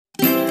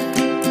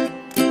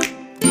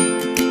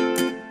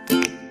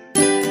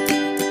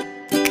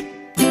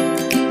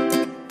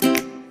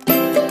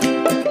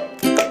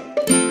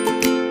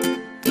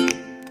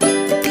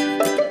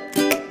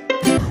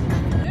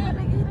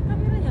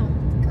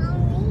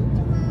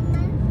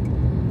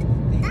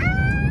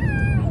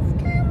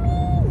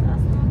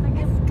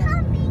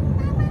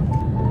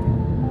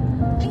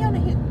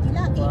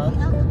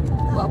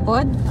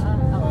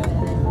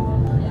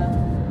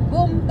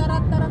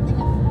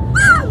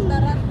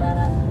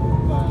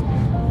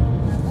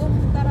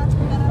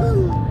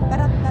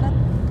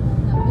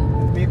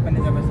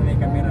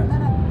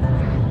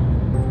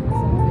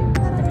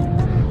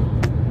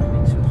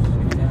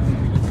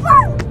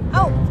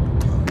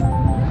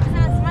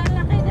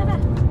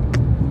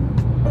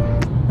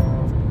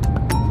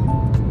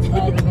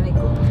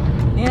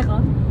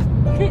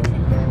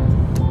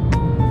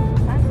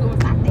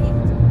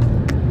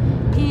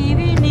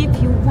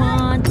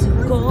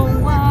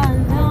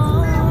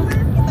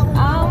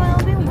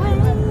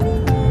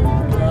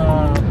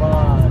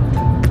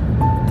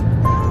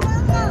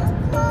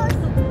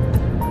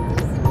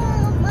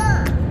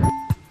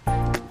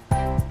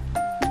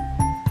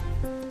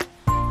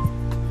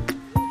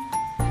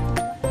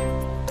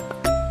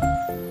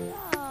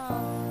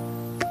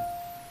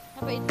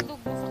Apa itlog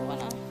mo sa kuwan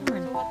ah?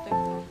 Sa water.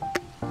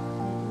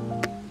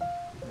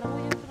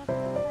 Langoy yung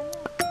pinatulog.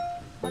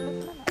 Balot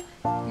na na.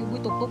 Yung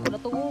boy, tugtog ko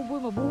na ito. Boy,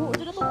 mabuho.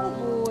 Ito na ito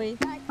boy.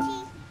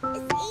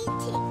 It's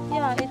eating.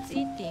 Yeah, it's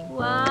eating.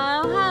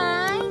 Wow,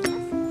 hi.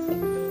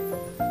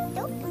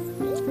 Dog is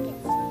eating.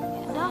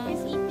 Dog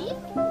is eating?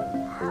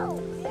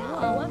 Wow.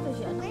 Wow.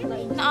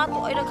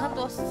 Naato ay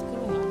naghantos.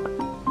 Kulungan.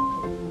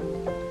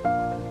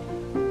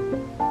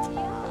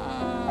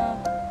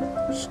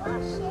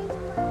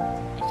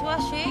 It's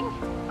washing.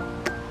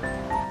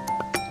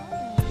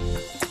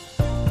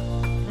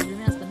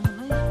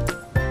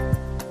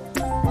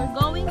 We're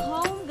going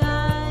home,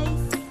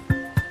 guys.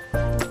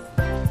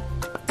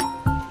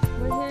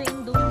 We're here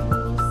in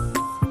Dombås.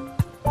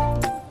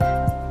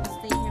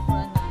 Stay here for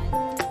a night.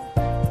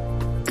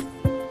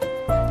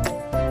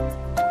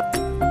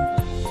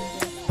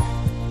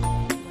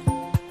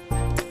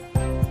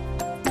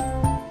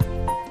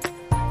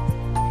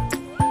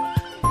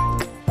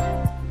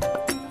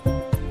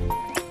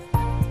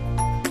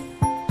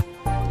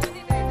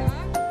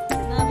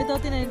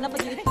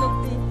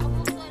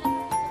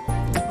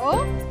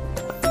 Oh?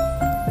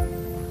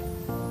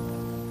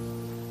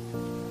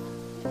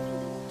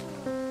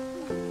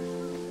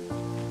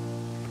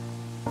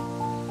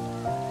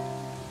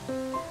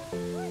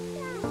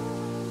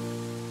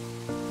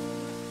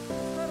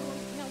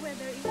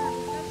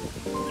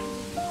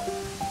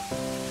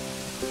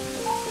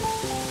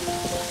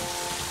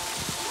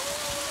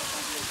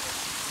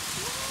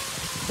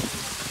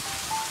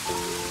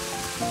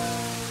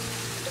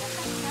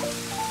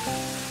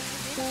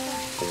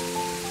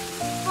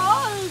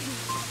 Cold!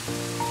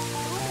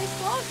 Water is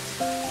cold.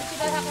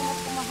 Kita na ako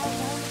magkumahal.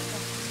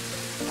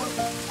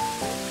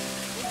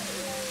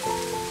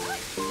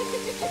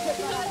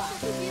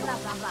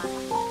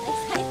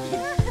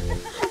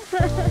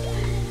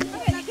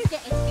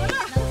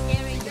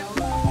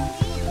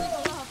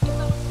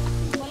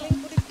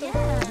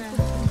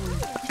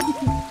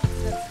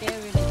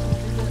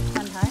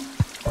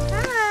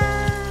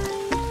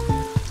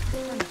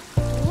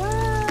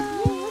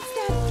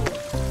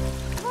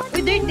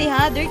 Uy, dirty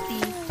ha, dirty.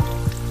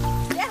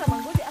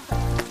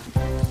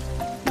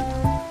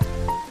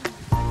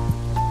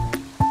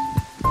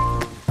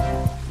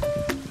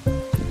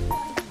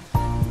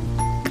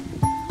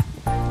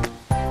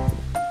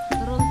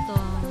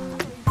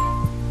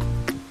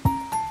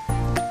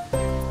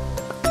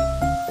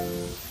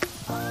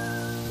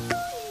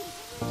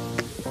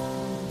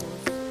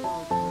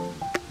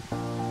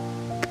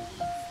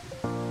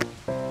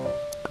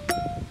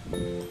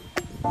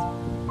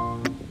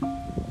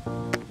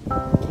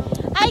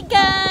 Hi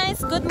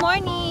guys! Good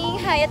morning!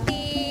 Hi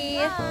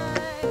Ati!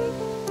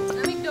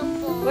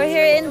 We're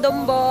here in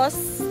Dombås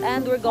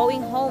and we're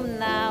going home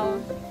now.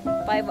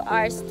 5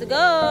 hours to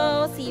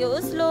go. See you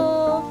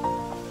Oslo!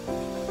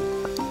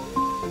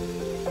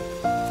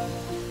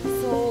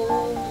 So,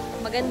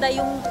 maganda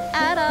yung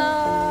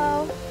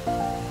araw.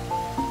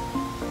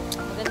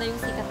 Maganda yung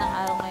sikat ng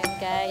araw ngayon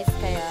guys.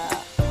 Kaya,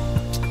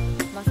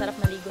 masarap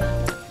maligo.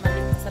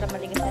 Masarap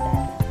maligo sa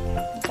dagat.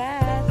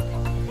 But,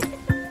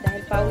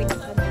 dahil pawin na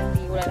kami,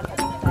 hindi wala lang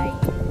kami tayo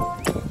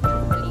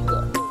maligo.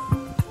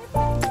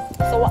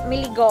 So,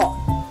 miligo.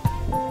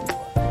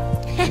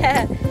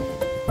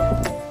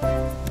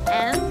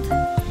 And,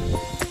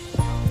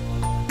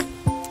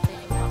 ito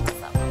yung mga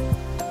kasama.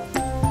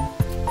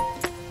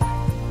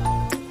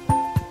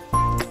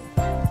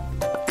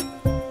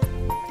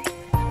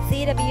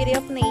 See the beauty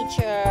of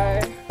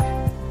nature.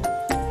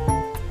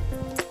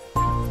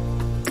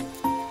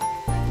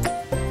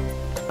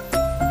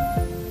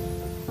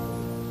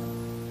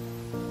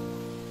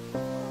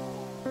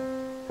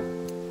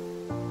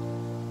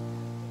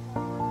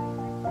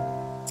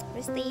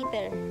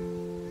 Restater.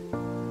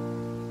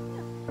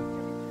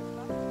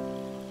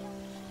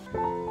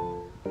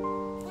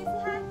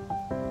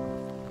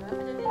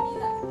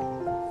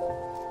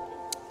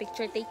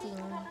 Picture taking.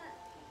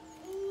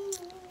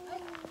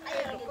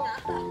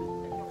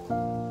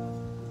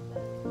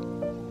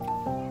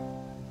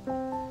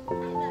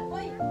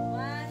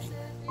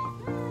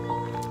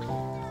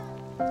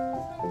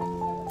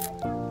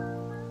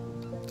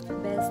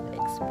 Best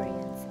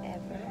experience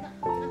ever.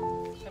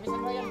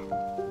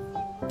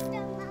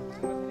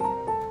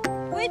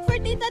 Wait for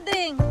Tita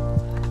Ding.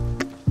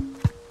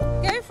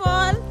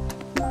 Careful.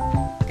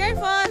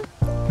 Careful.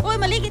 Uy,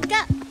 maligid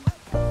ka.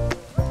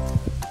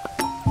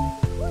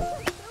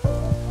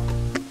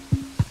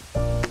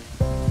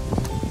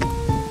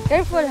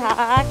 Careful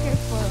ha,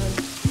 careful.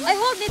 Ay,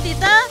 hold ni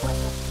Tita.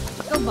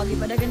 Ikaw, bagi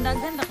pa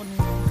dagan-dagan ako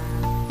nila.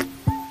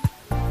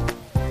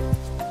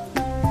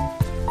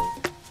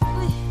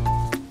 Uy.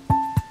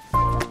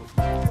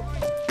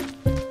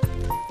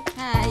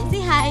 Hi, say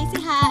hi,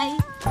 say hi.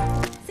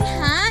 Say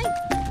hi.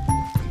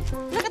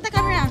 Look at the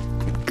camera.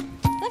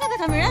 Look at the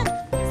camera.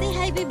 Say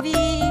hi,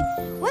 baby.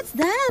 What's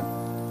that?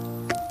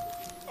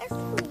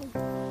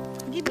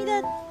 Give me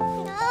that.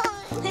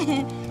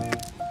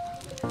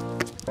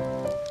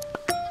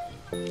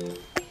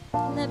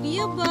 Love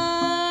you,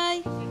 boy.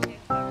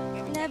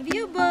 Love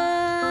you,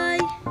 boy.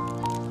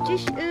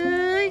 Just,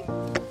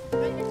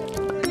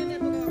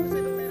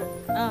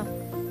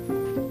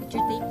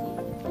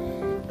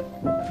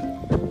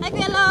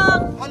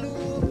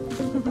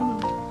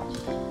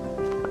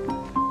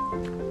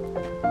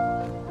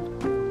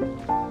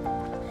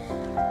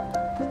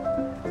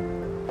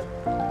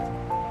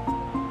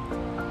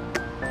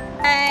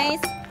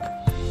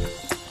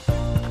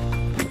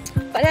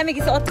 Unsa may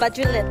gisuot ba,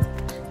 Juliet?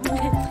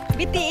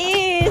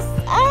 BTS!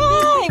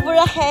 Ay,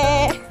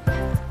 burahe!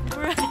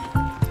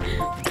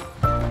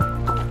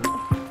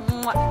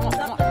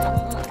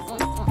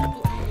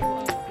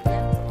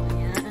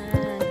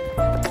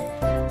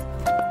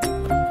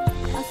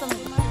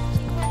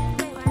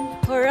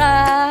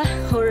 Hurrah!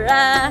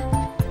 Hurrah!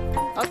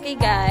 Okay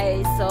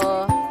guys,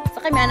 so sa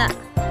kami anak.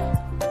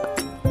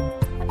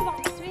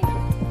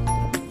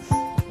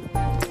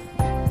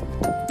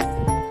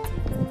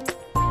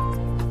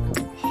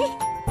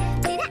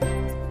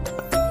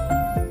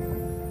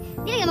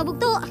 Di na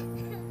mabugto.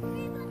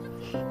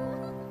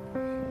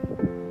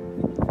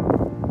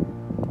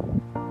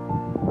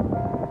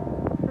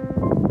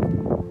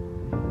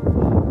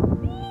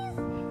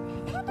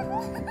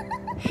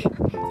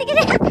 Sige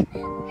na.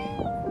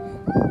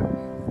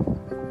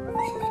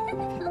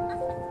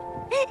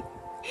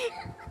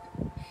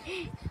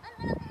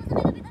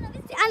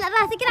 Anak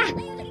lah, sige na.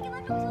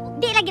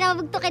 Di lagi na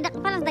mabugto kay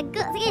palang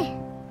dagko. Sige.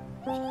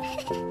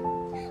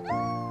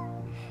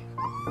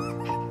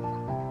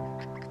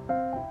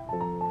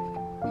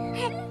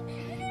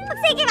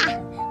 Sige ba?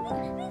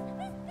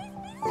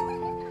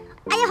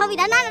 Ayaw hawid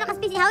na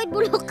nakaspisi hawid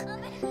bulok.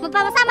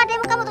 Magpapasama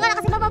tayo mo kamot wala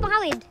kasi baba pang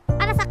hawid.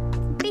 Ana sa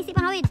spisi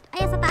pang hawid.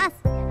 Ayaw sa taas.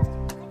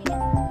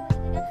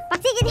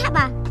 Pagsige diha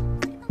ba?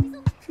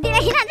 Di na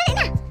hina, dali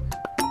na.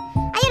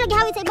 Ayaw lagi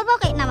hawid sa ibabaw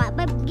kay nama.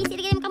 Gisi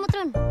lagi mo kamot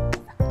ron.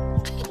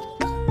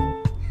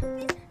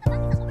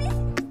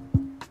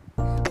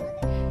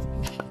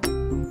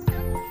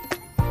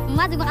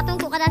 Madu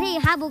makatungko ka dali,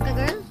 habog ka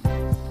girl.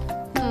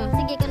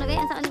 Sige ka na ba?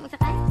 Ang saan ni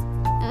magsakay?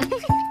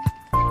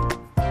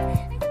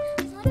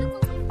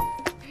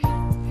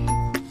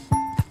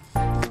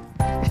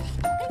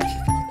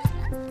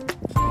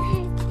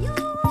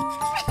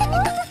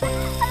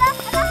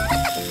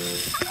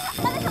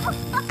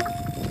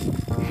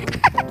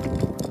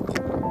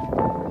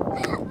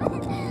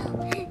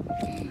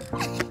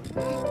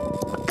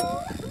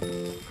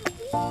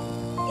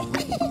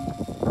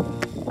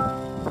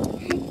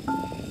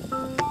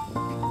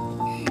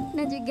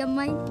 Na juga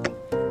gamay.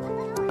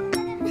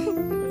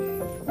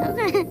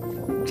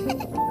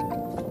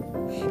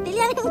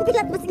 Dilihan yung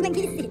bilat mo sing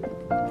nag-isip.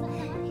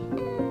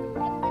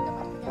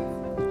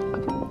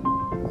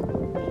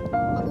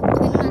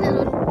 Mabuktuin mo na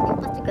ron.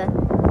 Impas juga.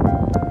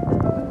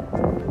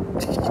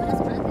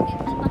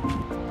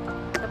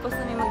 Tapos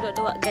na may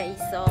magdudua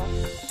guys, so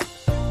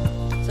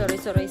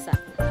sorry sa.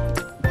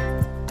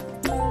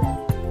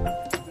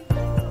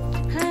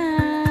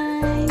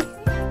 Hi!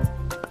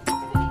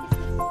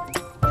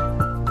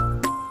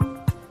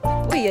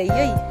 Uy,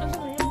 ay.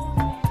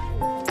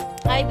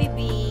 Hi,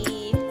 baby.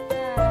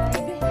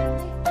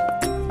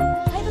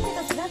 Hi, look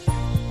at that.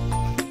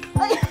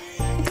 Ay.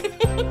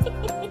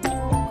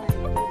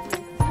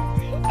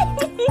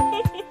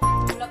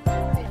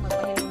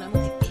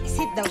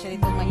 Sit daw siya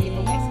dito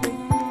mag-ibog guys.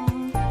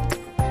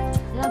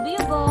 Love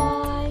you,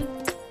 boy.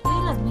 Do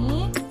you love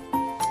me?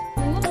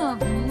 Do you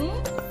love me?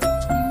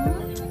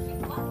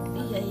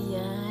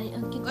 Ay.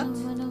 Ang cute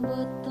naman ng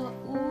bata.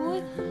 Uy.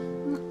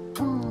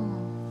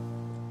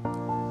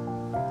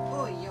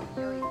 Oy,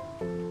 yoy.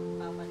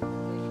 Papan.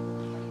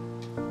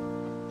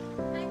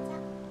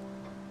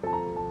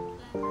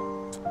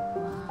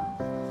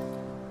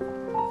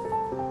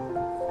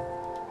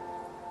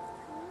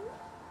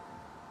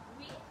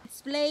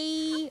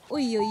 Display.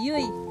 Uy.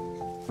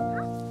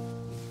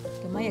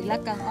 Kamayag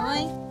lakang,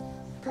 oy.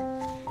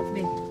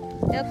 Be,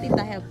 help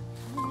tita, help.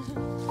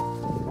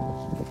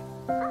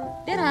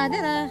 Dera.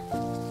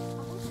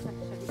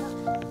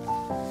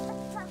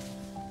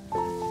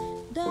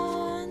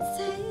 Don't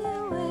stay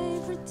away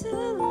for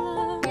too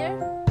long. Here?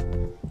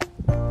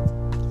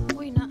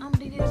 Uy, naam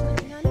din nila sa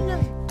tingali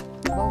lang.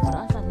 Bau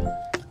karasan ni.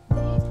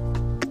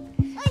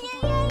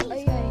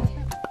 Ay.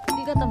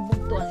 Di ka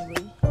tambugtuan ni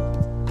boy.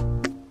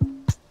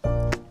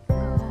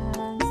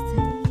 Don't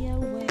stay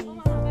away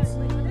for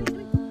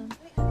too long.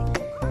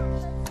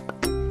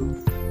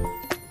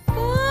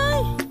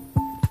 Boy!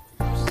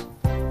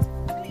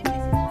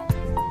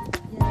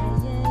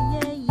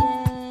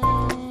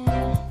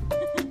 Yeah.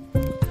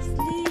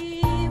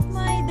 Sleep,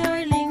 my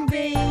darling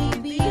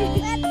baby.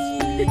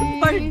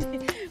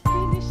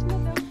 Finish na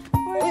daw.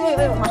 Uy,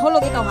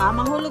 mahulog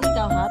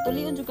ikaw ha.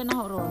 Tulion jud ka na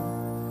horon.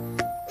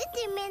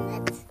 20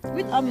 minutes.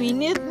 Wait a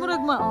minute,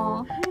 murag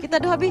mao. Kita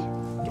duha bi.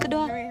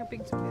 Ay,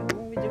 hapig sa mga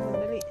video mo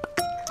dali.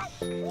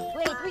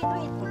 Wait.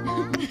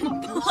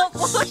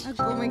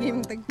 Ako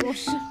mag-game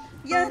tag-push.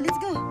 Yeah, let's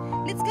go.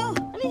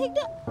 Ali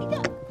higda.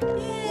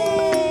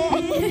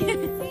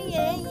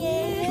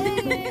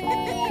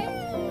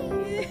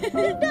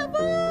 Higda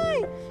boy.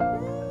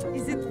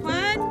 Is it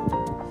fun?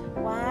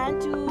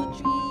 1, 2,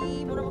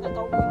 3. Mura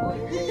makakauboy boy.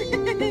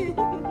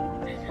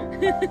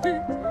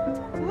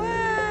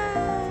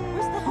 Wow!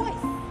 Where's the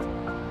hoist?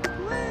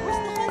 Where's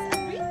the hoist,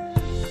 Andre?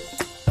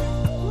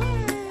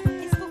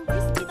 Wow! It's too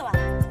crispy to ah.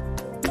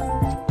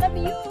 Love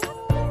you.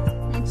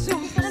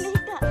 Sus! Kada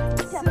higda.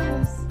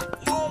 Sus!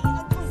 Yay!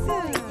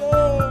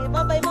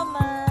 Bye-bye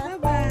mama.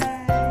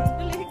 Bye-bye!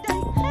 Dali higda.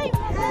 Hi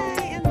mama.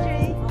 Hi,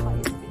 Andre! Mama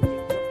is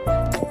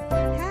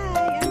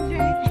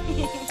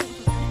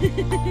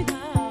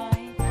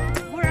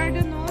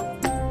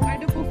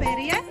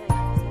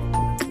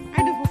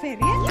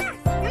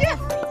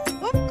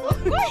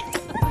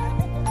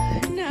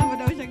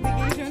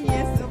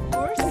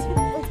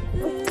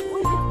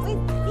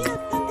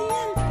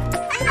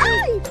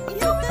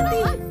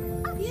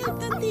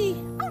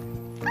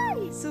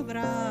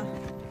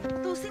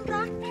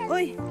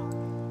Oi,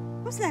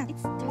 what's that?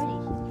 It's dirty.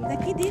 The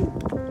kid in.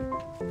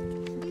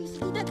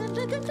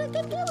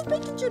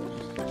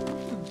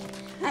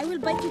 I will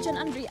bite you, John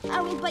Andre.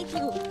 I will bite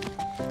you.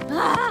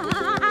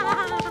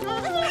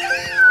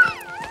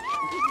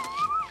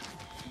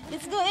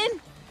 Let's go in.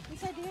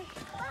 Inside here.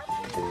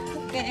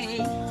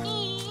 Okay.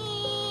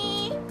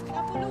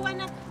 Kapuluan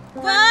na.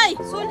 Bye.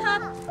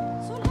 Sulhat.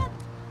 Sulat.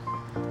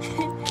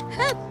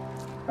 Hat.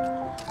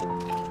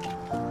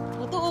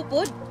 Ito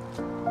upod.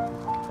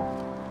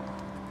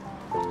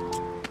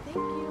 Thank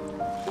you.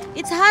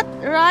 It's hot,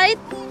 right?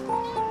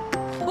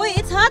 Boy,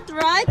 it's hot,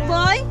 right,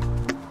 boy?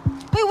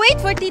 Boy,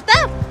 wait for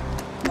tita.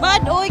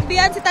 Bad, oig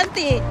biyan si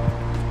tanti.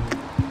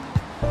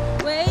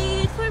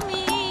 Wait for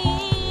me.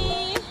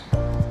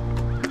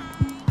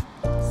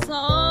 So,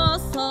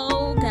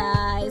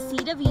 guys, see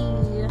the view.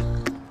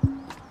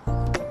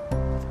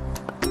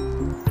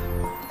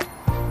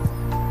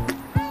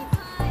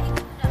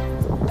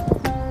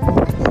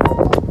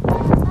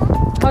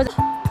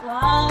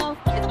 Wow.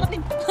 Ito mo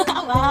din.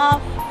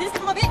 Wow. This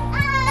is mabi.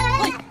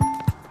 Boy.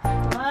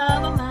 Wow,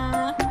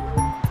 mama.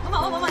 Mama,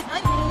 oh, mama.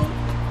 Ay.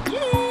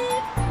 Yeah.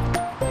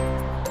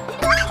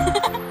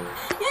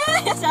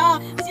 Yeah,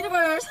 siya. Miss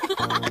Universe.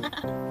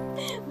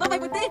 Bye-bye,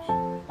 bunti.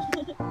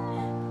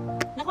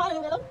 Nakuha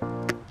yung galong.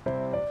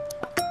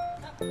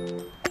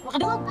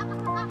 Makadungog.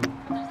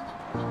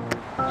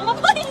 Mama,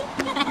 boy.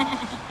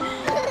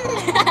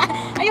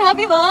 Are you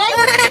happy, boy?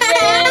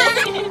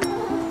 Yay.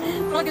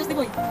 Progress ni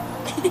boy.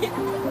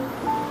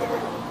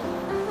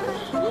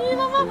 Hey,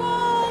 mama,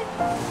 boy.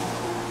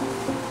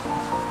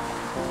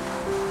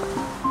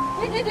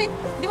 Wait.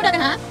 Di mo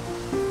dagan, ha?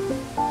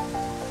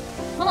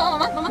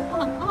 Mama,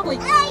 boy.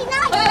 Ay,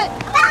 nay! Ay!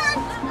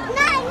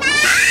 Nay!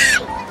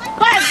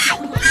 Bam!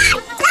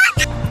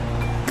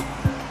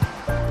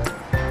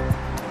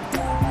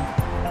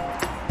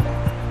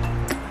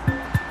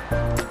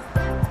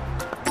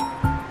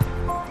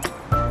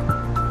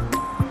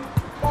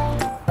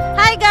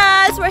 Hi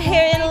guys, we're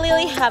here in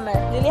Lillehammer.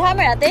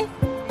 Lillehammer, ate?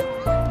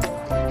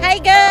 Hi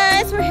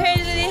guys, we're here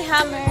in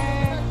Lillehammer.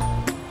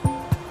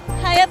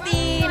 Hi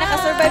ate,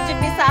 nakasurvive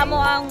dyan sa amo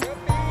ang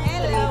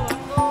Hello.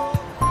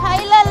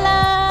 Hi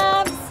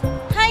lalabs!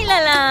 Hi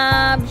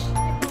lalabs!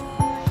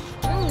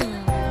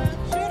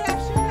 Shura.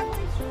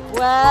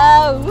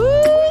 Wow!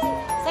 Woo!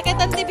 Sakit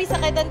ang tibi,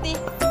 sakit ang ti.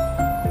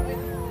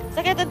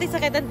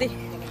 Sakit ang ti.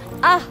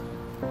 Ah!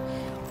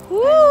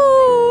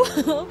 Woo!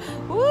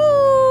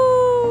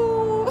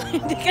 Woo!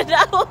 Hindi ka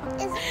daw.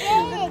 It's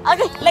big.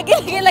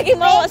 Okay, lagi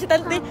mo si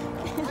tanti.